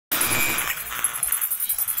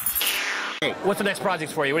What's the next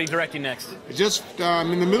project for you? What are you directing next? Just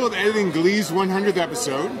I'm in the middle of editing GLEE's 100th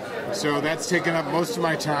episode, so that's taken up most of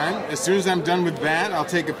my time. As soon as I'm done with that, I'll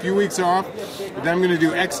take a few weeks off, but then I'm going to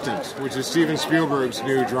do Extant, which is Steven Spielberg's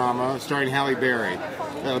new drama starring Halle Berry.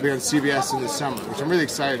 That'll be on CBS in the summer, which I'm really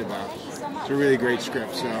excited about. It's a really great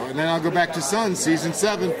script. So, and then I'll go back to Sons, season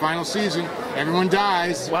 7, final season. Everyone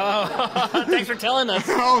dies. Wow! Thanks for telling us.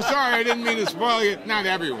 Oh, sorry, I didn't mean to spoil you. Not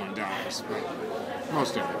everyone dies, but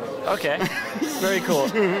most everyone. Okay, very cool.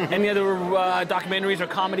 Any other documentaries or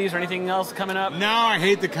comedies or anything else coming up? No, I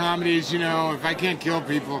hate the comedies. You know, if I can't kill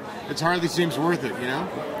people, it hardly seems worth it. You know.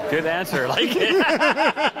 Good answer. Like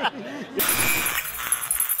it.